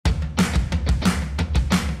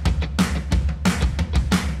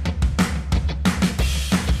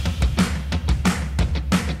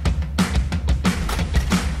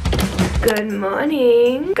Good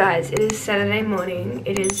morning. Guys, it is Saturday morning.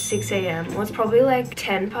 It is 6 a.m. Well, it's probably like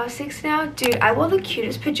 10 past 6 now. Dude, I wore the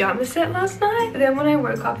cutest pajama set last night. But then when I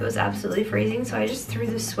woke up, it was absolutely freezing. So I just threw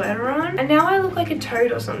the sweater on. And now I look like a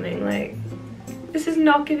toad or something. Like, this is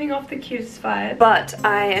not giving off the cutest vibe. But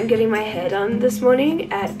I am getting my hair done this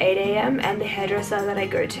morning at 8 a.m. and the hairdresser that I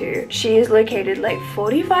go to, she is located like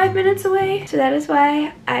 45 minutes away. So that is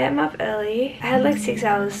why I am up early. I had like 6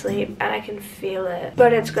 hours sleep and I can feel it.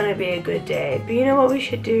 But it's gonna be a good day. But you know what we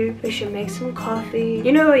should do? We should make some coffee.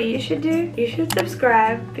 You know what you should do? You should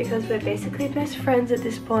subscribe because we're basically best friends at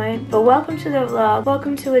this point. But welcome to the vlog.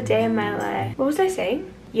 Welcome to a day in my life. What was I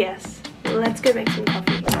saying? Yes. Let's go make some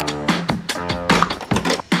coffee.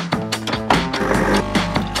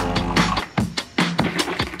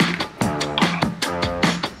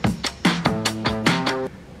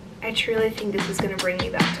 I truly think this is going to bring me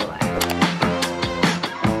back to life.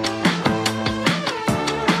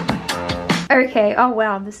 Okay, oh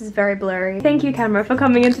wow, this is very blurry. Thank you, camera, for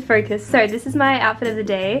coming into focus. So this is my outfit of the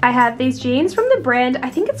day. I have these jeans from the brand, I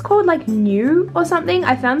think it's called like New or something.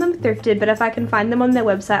 I found them thrifted, but if I can find them on their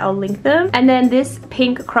website, I'll link them. And then this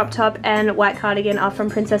pink crop top and white cardigan are from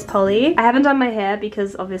Princess Polly. I haven't done my hair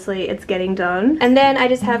because obviously it's getting done. And then I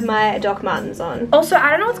just have my Doc Martens on. Also,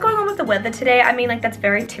 I don't know what's going on with the weather today. I mean, like, that's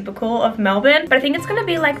very typical of Melbourne, but I think it's gonna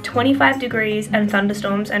be like 25 degrees and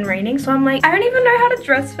thunderstorms and raining. So I'm like, I don't even know how to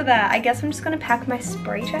dress for that. I guess I'm just gonna pack my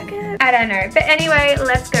spray jacket. I don't know. But anyway,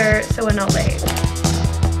 let's go so we're not late.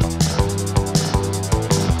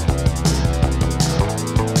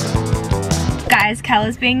 Guys, Cal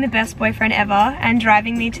is being the best boyfriend ever and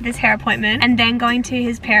driving me to this hair appointment and then going to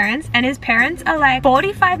his parents, and his parents are like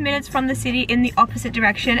 45 minutes from the city in the opposite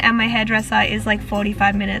direction, and my hairdresser is like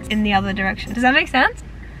 45 minutes in the other direction. Does that make sense?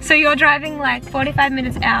 So you're driving like 45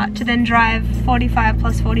 minutes out to then drive 45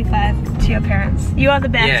 plus 45 to your parents. You are the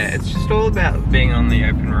best. Yeah, it's just all about being on the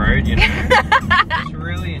open road, you know? Just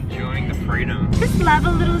really enjoying the freedom. Just love a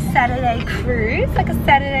little Saturday cruise, like a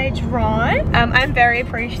Saturday drive. I'm very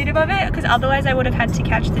appreciative of it because otherwise I would have had to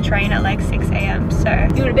catch the train at like 6 a.m. So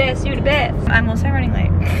you're the best, you're the best. I'm also running late.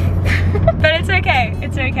 But it's okay,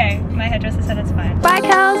 it's okay. My hairdresser said it's fine. Bye,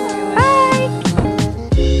 Kels. Bye.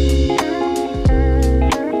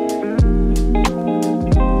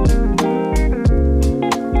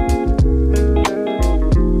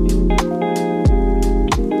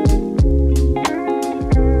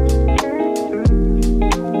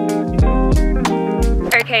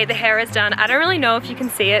 Okay, the hair is done. I don't really know if you can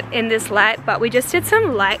see it in this light, but we just did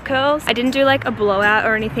some light curls. I didn't do like a blowout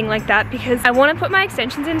or anything like that because I want to put my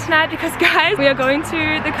extensions in tonight because, guys, we are going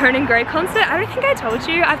to the Conan Grey concert. I don't think I told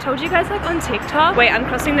you. I've told you guys like on TikTok. Wait, I'm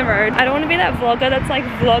crossing the road. I don't want to be that vlogger that's like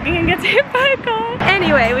vlogging and gets hit by a car.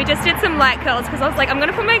 Anyway, we just did some light curls because I was like, I'm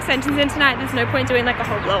gonna put my extensions in tonight. There's no point doing like a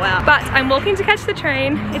whole blowout. But I'm walking to catch the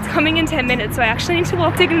train. It's coming in 10 minutes, so I actually need to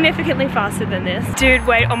walk significantly faster than this. Dude,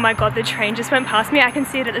 wait, oh my god, the train just went past me. I can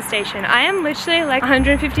see it at the station. I am literally like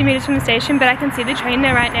 150 meters from the station, but I can see the train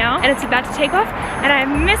there right now and it's about to take off and I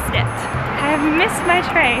missed it. I have missed my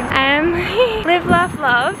train. Live, laugh,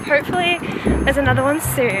 love. Hopefully there's another one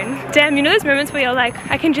soon. Damn, you know those moments where you're like,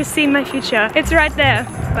 I can just see my future. It's right there,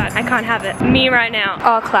 but I can't have it. Me right now.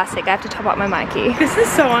 Oh, classic. I have to top up my Mikey. This is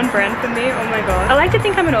so on brand for me. Oh my god. I like to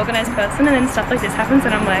think I'm an organized person and then stuff like this happens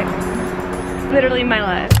and I'm like, literally my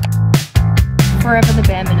life. Forever the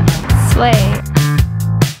bare minimum. Slay.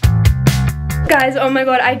 Guys, oh my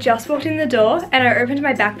god, I just walked in the door and I opened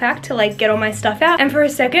my backpack to like get all my stuff out, and for a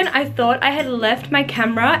second I thought I had left my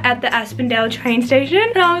camera at the Aspendale train station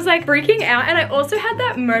and I was like freaking out. And I also had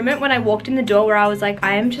that moment when I walked in the door where I was like,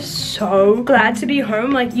 I am just so glad to be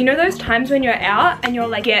home. Like, you know those times when you're out and you're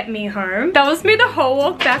like, get me home? That was me the whole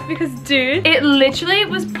walk back because, dude, it literally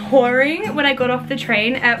was pouring when I got off the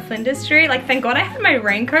train at Flinders Street. Like, thank god I had my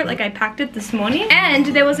raincoat, like I packed it this morning. And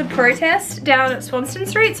there was a protest down at Swanston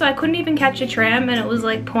Street, so I couldn't even catch a train and it was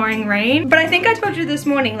like pouring rain. But I think I told you this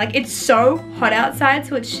morning, like, it's so hot outside,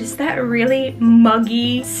 so it's just that really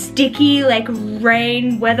muggy, sticky, like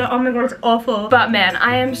rain weather. Oh my god, it's awful. But man,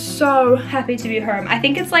 I am so happy to be home. I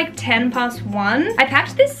think it's like 10 past 1. I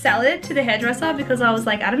packed this salad to the hairdresser because I was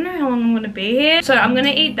like, I don't know how long I'm gonna be here, so I'm gonna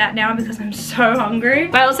eat that now because I'm so hungry.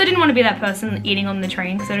 But I also didn't want to be that person eating on the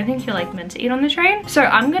train because I don't think you're like meant to eat on the train. So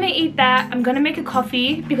I'm gonna eat that. I'm gonna make a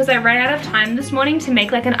coffee because I ran out of time this morning to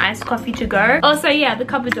make like an iced coffee to go. go. Also, yeah, the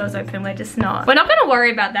cupboard door's open. We're not gonna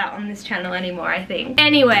worry about that on this channel anymore, I think.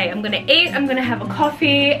 Anyway, I'm gonna eat, I'm gonna have a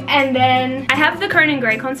coffee, and then I have the Conan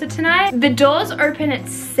Grey concert tonight. The doors open at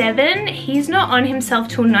 7. He's not on himself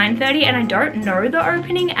till 9:30, and I don't know the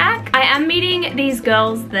opening act. I am meeting these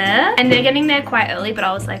girls there, and they're getting there quite early, but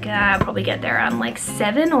I was like, I'll probably get there around like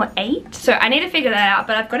 7 or 8. So I need to figure that out,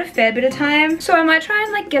 but I've got a fair bit of time. So I might try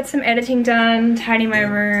and like get some editing done, tidy my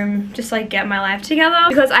room, just like get my life together,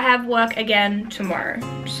 because I have work again tomorrow.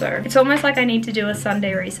 So it's almost like I need to do a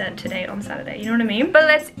Sunday reset today on Saturday, you know what I mean? But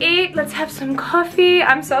let's eat, let's have some coffee.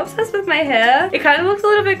 I'm so obsessed with my hair. It kind of looks a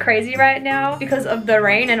little bit crazy right now because of the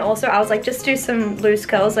rain, and also I was like, just do some loose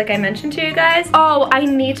curls like I mentioned to you guys. Oh, I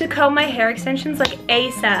need to curl my hair extensions like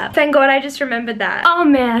ASAP. Thank God I just remembered that. Oh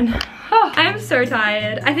man. Oh, I am so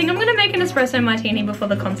tired. I think I'm gonna make an espresso martini before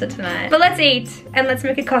the concert tonight. But let's eat, and let's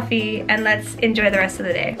make a coffee, and let's enjoy the rest of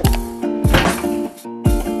the day.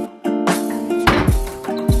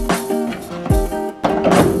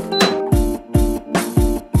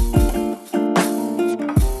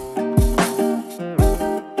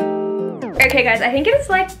 Okay guys, I think it is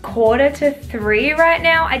like 2:45 right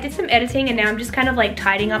now. I did some editing and now I'm just kind of like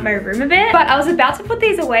tidying up my room a bit. But I was about to put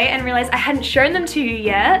these away and realized I hadn't shown them to you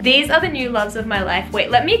yet. These are the new loves of my life.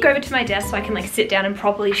 Wait, let me go over to my desk so I can like sit down and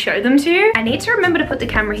properly show them to you. I need to remember to put the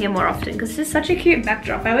camera here more often because this is such a cute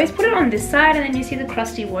backdrop. I always put it on this side and then you see the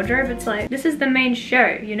crusty wardrobe. It's like, this is the main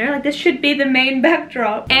show, you know? Like this should be the main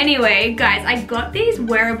backdrop. Anyway, guys, I got these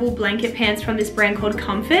wearable blanket pants from this brand called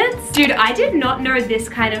Comfits. Dude, I did not know this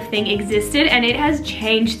kind of thing existed, and it has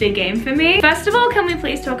changed the game for me. First of all, can we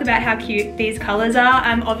please talk about how cute these colors are?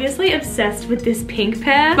 I'm obviously obsessed with this pink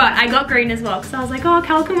pair, but I got green as well because I was like, oh,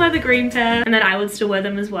 Cal can wear the green pair, and then I would still wear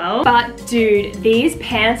them as well. But dude, these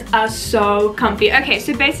pants are so comfy. Okay,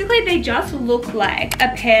 so basically they just look like a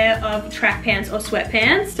pair of track pants or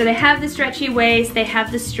sweatpants. So they have the stretchy waist, they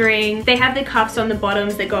have the string, they have the cuffs on the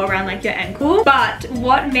bottoms that go around like your ankle. But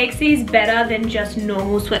what makes these better than just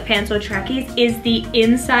normal sweatpants or trackies is the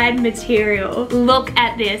inside material. Look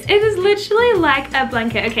at this. It is literally like a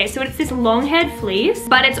blanket. Okay, so it's this long haired fleece,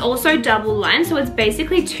 but it's also double lined. So it's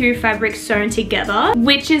basically two fabrics sewn together,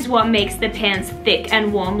 which is what makes the pants thick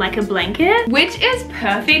and warm like a blanket, which is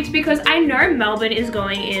perfect because I know Melbourne is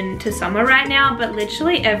going into summer right now, but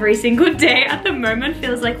literally every single day at the moment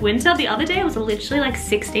feels like winter. The other day it was literally like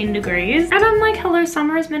 16 degrees. And I'm like, hello,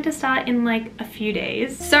 summer is meant to start in like a few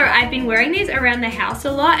days. So I've been wearing these around the house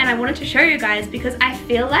a lot and I wanted to show you guys because I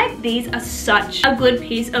feel like these are such a good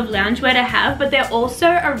piece of loungewear to have, but they're also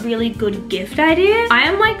a really good gift idea. I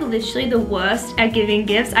am like literally the worst at giving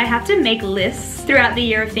gifts. I have to make lists throughout the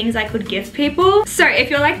year of things I could gift people. So if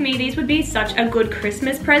you're like me, these would be such a good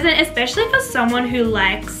Christmas present, especially for someone who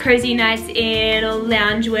likes cozy nights in or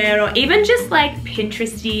loungewear or even just like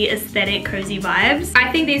Pinteresty aesthetic cozy vibes.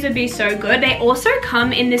 I think these would be so good. They also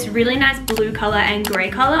come in this really nice blue color and gray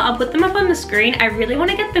color. I'll put them up on the screen. I really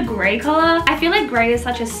want to get the gray color. I feel like gray is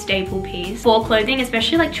such a staple piece for clothing,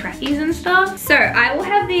 especially like trackies and stuff. So I will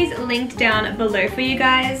have these linked down below for you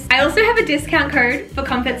guys. I also have a discount code for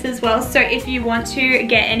Comfits as well. So if you want to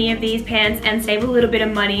get any of these pants and save a little bit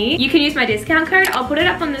of money, you can use my discount code. I'll put it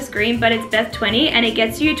up on the screen, but it's Beth20 and it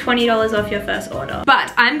gets you $20 off your first order.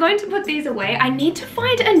 But I'm going to put these away. I need to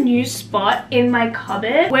find a new spot in my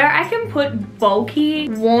cupboard where I can put bulky,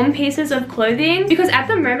 warm pieces of clothing because at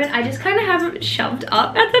the moment I just kind of have them shoved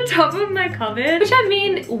up at the top of my cupboard, which I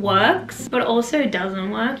mean works, but also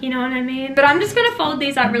doesn't work, you know what I mean? But I'm just gonna fold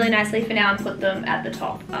these up really nicely for now and put them at the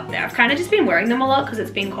top up there. I've kind of just been wearing them a lot because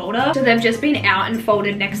it's been colder, so they've just been out and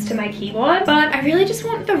folded next to my keyboard. But I really just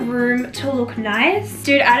want the room to look nice.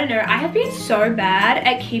 Dude, I don't know, I have been so bad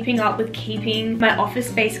at keeping up with keeping my office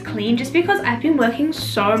space clean just because I've been working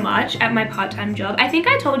so much at my part-time job. I think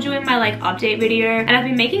I told you in my like update video, and I've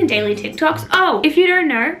been making daily TikToks. Oh, if you don't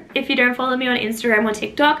know, if you don't follow me on Instagram or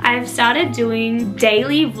TikTok, I've started doing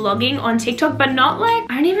daily vlogging on TikTok, but not like,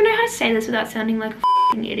 I don't even know how to say this without sounding like a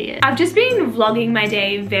f***ing idiot. I've just been vlogging my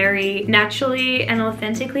day very naturally and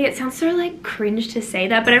authentically. It sounds so like cringe to say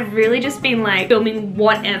that, but I've really just been like filming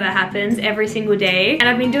whatever happens every single day, and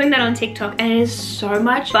I've been doing that on TikTok and it is so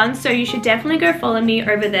much fun. So you should definitely go follow me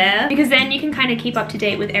over there because then you can kind of keep up to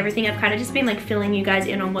date with everything. I've kind of just been like filling you guys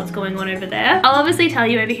in on what's going on over there. I'll obviously tell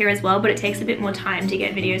you over here as well, but it takes a bit more time to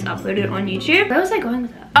get videos uploaded on YouTube. Where was I going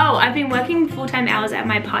with that? Oh, I've been working full-time hours at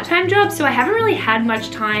my part-time job, so I haven't really had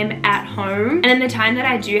much time at home, and then the time that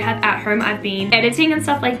that I do have at home, I've been editing and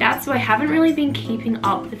stuff like that, so I haven't really been keeping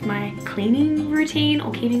up with my cleaning routine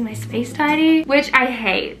or keeping my space tidy, which I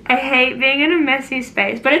hate. I hate being in a messy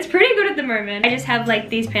space, but it's pretty good at the moment. I just have like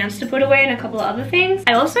these pants to put away and a couple of other things.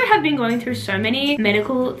 I also have been going through so many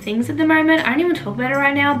medical things at the moment. I don't even talk about it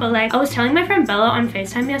right now, but like I was telling my friend Bella on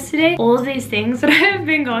FaceTime yesterday all of these things that I have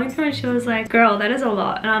been going through, and she was like, girl, that is a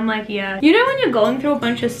lot. And I'm like, yeah. You know when you're going through a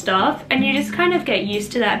bunch of stuff and you just kind of get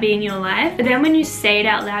used to that being your life, but then when you say it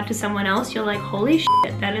out loud to someone else, you're like, holy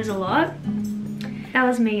shit, that is a lot. That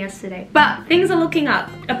was me yesterday. But things are looking up.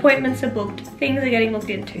 Appointments are booked. Things are getting looked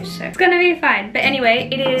into, so it's gonna be fine. But anyway,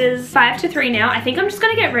 it is 5 to 3 now. I think I'm just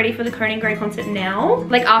gonna get ready for the Conan Grey concert now.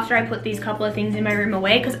 Like after I put these couple of things in my room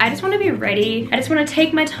away, because I just want to be ready. I just want to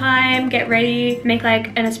take my time, get ready, make like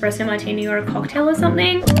an espresso martini or a cocktail or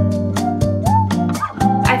something.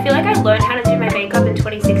 I feel like I learned how to do my makeup in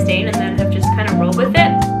 2016 and then have just kind of rolled with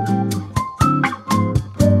it.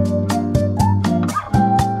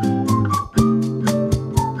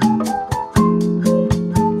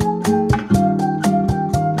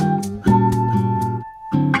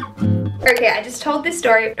 Okay, I just told this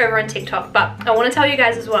story over on TikTok, but I want to tell you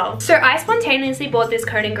guys as well. So I spontaneously bought this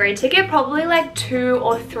Conan Grey ticket probably like 2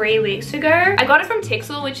 or 3 weeks ago. I got it from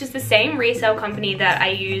Tixel, which is the same resale company that I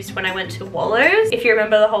used when I went to Wallows. If you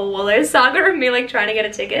remember the whole Wallows saga of me like trying to get a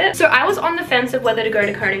ticket. So I was on the fence of whether to go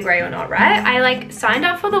to Conan Grey or not, right? I like signed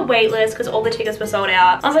up for the wait list because all the tickets were sold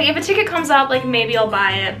out. I was like, if a ticket comes up, like maybe I'll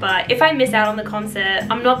buy it, but if I miss out on the concert,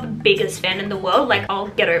 I'm not the biggest fan in the world, like I'll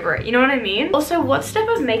get over it, you know what I mean? Also, what step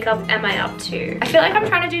of makeup am I up to? I feel like I'm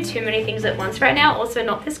trying to do too many things at once right now. Also,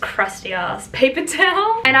 not this crusty ass paper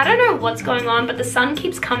towel. And I don't know what's going on, but the sun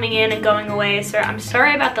keeps coming in and going away, so I'm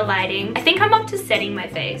sorry about the lighting. I think I'm up to setting my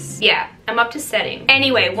face. Yeah, I'm up to setting.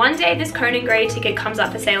 Anyway, one day this Conan Grey ticket comes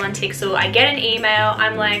up for sale on Tixel. I get an email.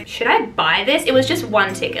 I'm like, should I buy this? It was just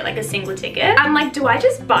one ticket, like a single ticket. I'm like, do I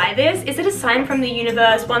just buy this? Is it a sign from the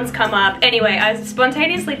universe? One's come up. Anyway, I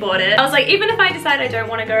spontaneously bought it. I was like, even if I decide I don't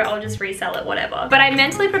want to go, I'll just resell it, whatever. But I'm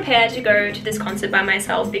mentally prepared to go to this concert by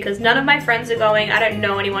myself because none of my friends are going. I don't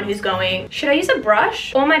know anyone who's going. Should I use a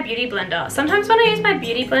brush or my beauty blender? Sometimes when I use my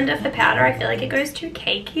beauty blender for powder, I feel like it goes too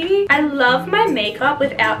cakey. I love my makeup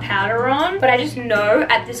without powder on, but I just know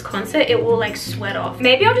at this concert it will like sweat off.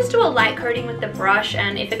 Maybe I'll just do a light coating with the brush,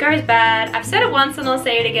 and if it goes bad, I've said it once and I'll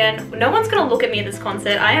say it again, no one's gonna look at me at this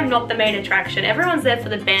concert. I am not the main attraction. Everyone's there for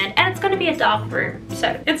the band, and it's gonna be a dark room,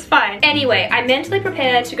 so it's fine. Anyway, I'm mentally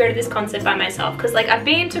prepared to go to this concert by myself because like I've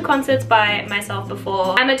been to concerts by myself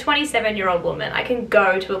before. I'm a 27-year-old woman. I can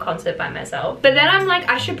go to a concert by myself. But then I'm like,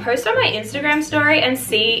 I should post on my Instagram story and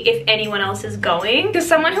see if anyone else is going, because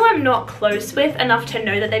someone who I'm not close with enough to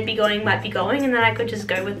know that they'd be going might be going, and then I could just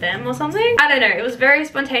go with them or something. I don't know. It was a very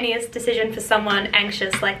spontaneous decision for someone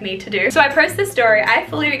anxious like me to do. So I post this story. I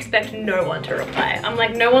fully expect no one to reply. I'm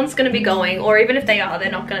like, no one's gonna be going, or even if they are,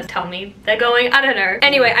 they're not gonna tell me they're going. I don't know.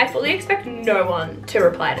 Anyway, I fully expect no one to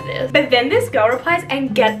reply to this. But then this girl replies,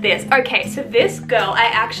 and get this. Okay, so this girl I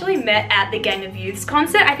actually met at the Gang of Youths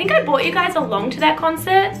concert. I think I brought you guys along to that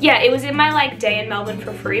concert. Yeah, it was in my like day in Melbourne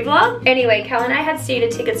for free vlog. Anyway, Cal and I had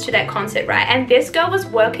seated tickets to that concert, right? And this girl was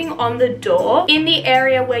working on the door in the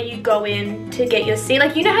area where you go in to get your seat.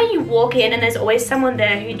 Like, you know how you walk in and there's always someone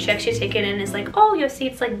there who checks your ticket and is like, oh, your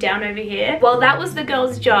seat's like down over here. Well, that was the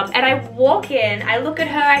girl's job. And I walk in, I look at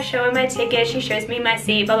her, I show her my ticket, she shows me my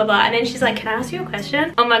seat, blah, blah, blah. And then she's like, can I ask you a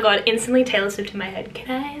question? Oh my God, instantly Taylor Swift in my head.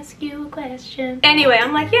 Can I ask you a question? Anyway,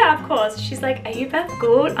 I'm like, yeah, of course. She's like, are you Beth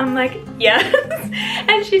Gould? I'm like, yes.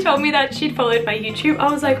 And she told me that she'd followed my YouTube.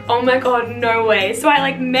 I was like, oh my God, no way. So I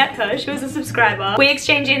like met her. She was a subscriber. We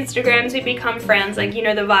exchanged Instagrams, we become friends, like, you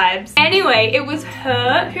know the vibes. Anyway, it was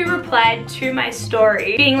her who replied to my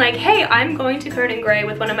story being like, hey, I'm going to Conan Grey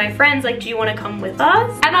with one of my friends. Like, do you want to come with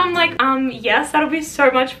us? And I'm like, yes, that'll be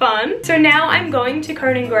so much fun. So now I'm going to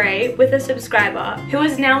Conan Grey with a subscriber who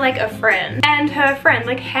is now like a friend and her friend.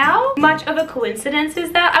 Like, how much of a coincidence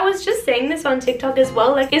is that? I was just saying this on TikTok as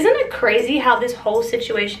well. Like, isn't it crazy how this whole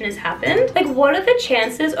situation has happened? Like, what are the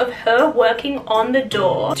chances of her working on the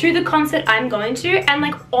door to the concert I'm going to, and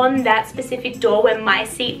like on that specific door where my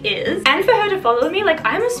seat is, and for her to follow me? Like,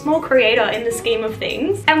 I'm a small creator in the scheme of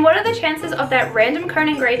things. And what are the chances of that random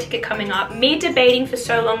Conan Grey ticket coming up, me debating for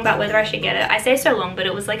so long about whether I should get it? I say so long, but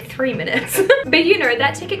it was like 3 minutes. But you know,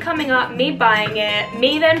 that ticket coming up, me buying it,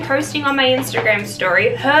 me then posting on my Instagram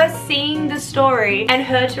story, her seeing the story, and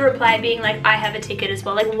her to reply being like, I have a ticket as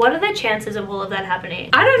well. Like, what are the chances of all of that happening?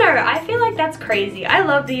 I don't know. I feel like that's crazy. I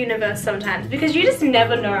love the universe sometimes because you just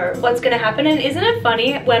never know what's gonna happen. And isn't it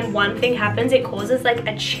funny when when one thing happens, it causes like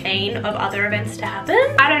a chain of other events to happen.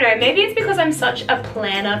 I don't know, maybe it's because I'm such a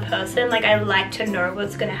planner person. Like I like to know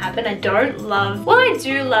what's gonna happen. I don't love, well, I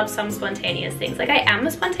do love some spontaneous things. Like I am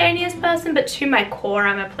a spontaneous person, but to my core,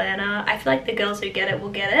 I'm a planner. I feel like the girls who get it will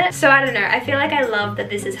get it. So I don't know, I feel like I love that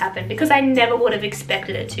this has happened because I never would have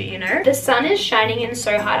expected it to, you know? The sun is shining in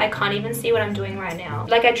so hard, I can't even see what I'm doing right now.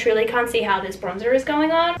 Like I truly can't see how this bronzer is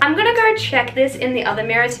going on. I'm gonna go check this in the other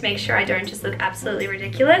mirror to make sure I don't just look absolutely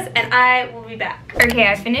ridiculous, and I will be back. Okay,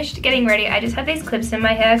 I finished getting ready. I just had these clips in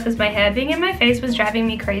my hair because my hair being in my face was driving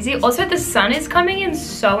me crazy. Also, the sun is coming in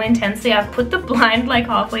so intensely. I've put the blind like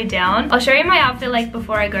halfway down. I'll show you my outfit like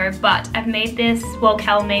before I go, but I've made this, well,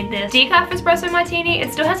 Cal made this decaf espresso martini.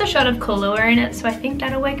 It still has a shot of Kahlua in it, so I think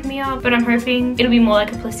that'll wake me up, but I'm hoping it'll be more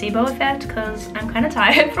like a placebo effect because I'm kind of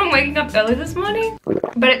tired from waking up early this morning.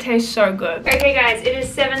 But it tastes so good. Okay guys, it is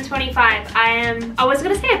 7:25. I was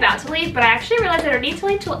gonna say about to leave, but I actually realized I don't need to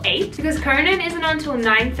leave till 8 because Conan isn't until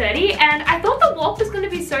 9:30, and I thought the walk was gonna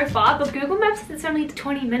be so far, but Google Maps says it's only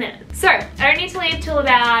 20 minutes. So I don't need to leave till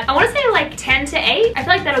about, I want to say like 10 to 8. I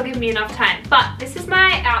feel like that'll give me enough time. But this is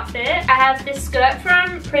my outfit. I have this skirt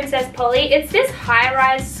from Princess Polly. It's this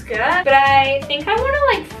high-rise skirt, but I think I want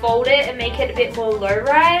to like fold it and make it a bit more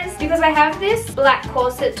low-rise because I have this black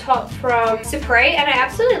corset top from Supre, and I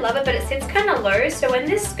absolutely love it, but it sits kind of low. So when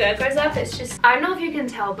this skirt goes up, it's just, I don't know if you can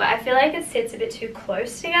tell, but I feel like it sits a bit too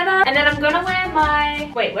close together. And then I'm gonna wear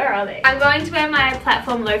my, wait, where are they? I'm going to wear my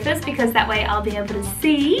platform loafers because that way I'll be able to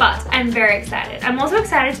see, but I'm very excited. I'm also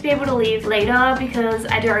excited to be able to leave later because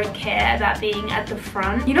I don't care about being at the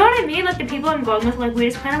front. You know what I mean? Like the people I'm going with, like we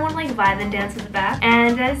just kind of want to like vibe and dance at the back,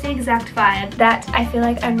 and that is the exact vibe that I feel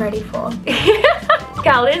like I'm ready for.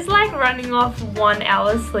 Gal is like running off 1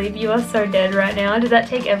 hour's sleep. You are so dead right now. Did that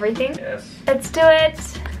take everything? Yes. Let's do it.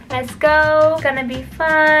 Let's go. It's gonna be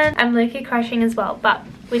fun. I'm low-key crashing as well, but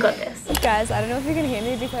we got this. Guys, I don't know if you can hear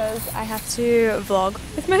me because I have to vlog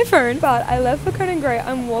with my phone, but I left for Conan Grey.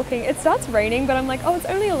 I'm walking. It starts raining, but I'm like, oh, it's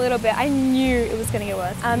only a little bit. I knew it was gonna get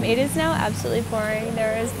worse. It is now absolutely pouring.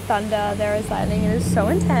 There is thunder, there is lightning. It is so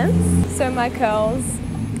intense. So my curls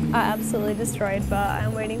are absolutely destroyed, but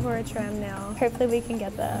I'm waiting for a tram now. Hopefully we can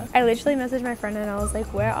get there. I literally messaged my friend and I was like,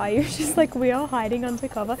 where are you? She's like, we are hiding under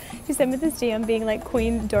cover. She sent me this DM being like,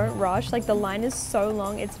 Queen, don't rush. Like the line is so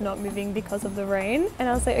long, it's not moving because of the rain. And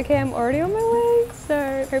I was like, okay, I'm already on my way.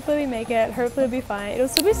 So hopefully we make it. Hopefully it'll be fine. It'll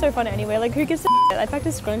still be so fun anyway. Like who gives a shit? I packed a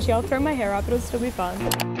scrunchie, I'll throw my hair up, it'll still be fun.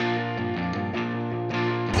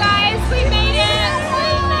 Guys, we made it! We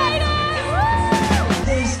made it!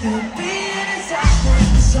 This could be a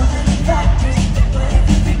disaster. So many factors, but if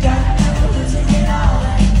you forgot, we're losing it all.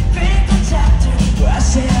 Like critical chapter, where I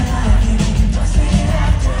say I love you, don't say it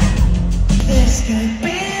after. This could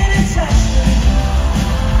be a disaster.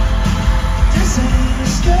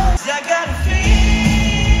 Disaster. I got a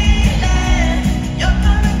feeling you're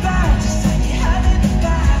coming back, just like you have in the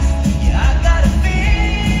past. Yeah, I got a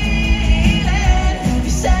feeling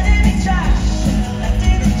you're sending me trash, should've left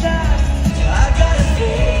in the trash. Yeah, I got a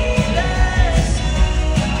feeling.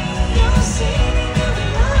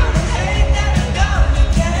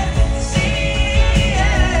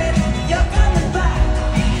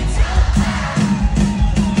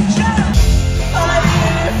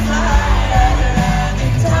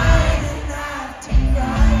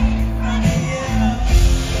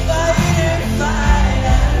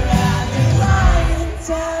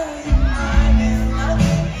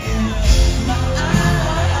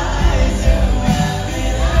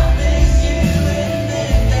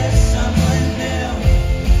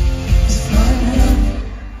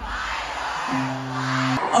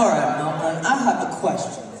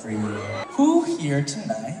 Here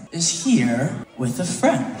tonight is here with a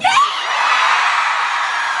friend. Yeah!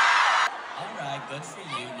 Alright, good for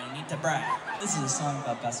you. No need to brag. This is a song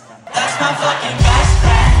about best friend. That's my fucking best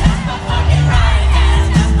friend. That's my fucking right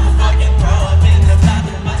hand. That's my fucking throw up in the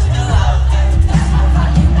bathroom. I still love him. That's my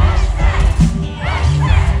fucking best friend. Best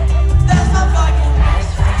friend. That's my fucking best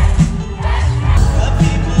friend. Best friend. The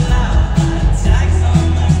people out on tags on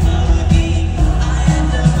my melody. I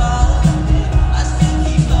end up all of it. I still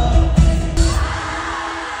keep up.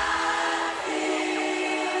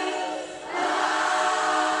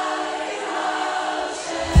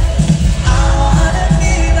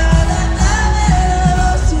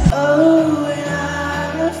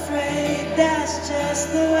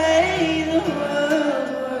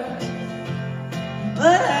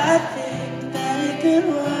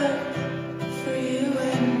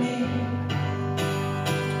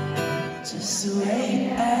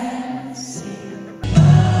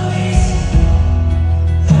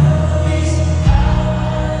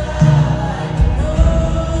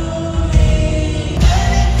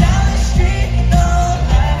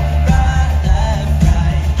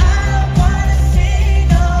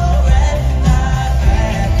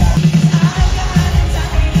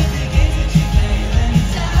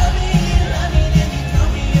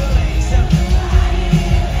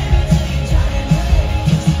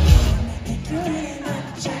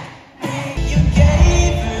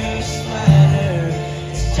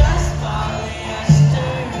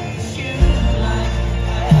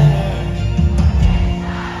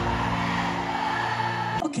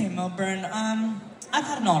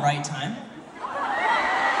 had an alright time.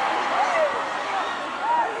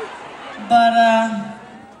 But,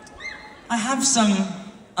 I have some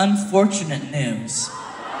unfortunate news.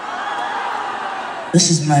 This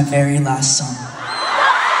is my very last song.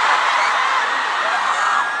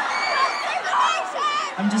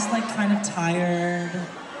 I'm just like kind of tired.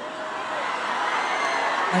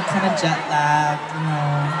 Like kind of jet lagged, you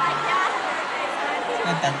know. It's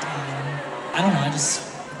my bedtime. I don't know, I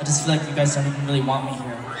just feel like you guys don't even really want me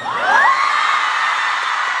here.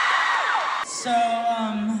 So,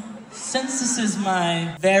 since this is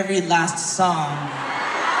my very last song,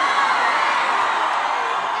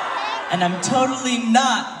 and I'm totally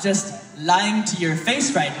not just lying to your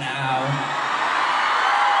face right now,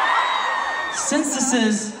 since this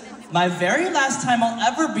is my very last time I'll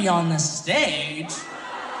ever be on this stage,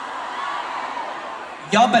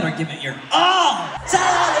 y'all better give it your all. Tell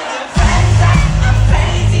all of your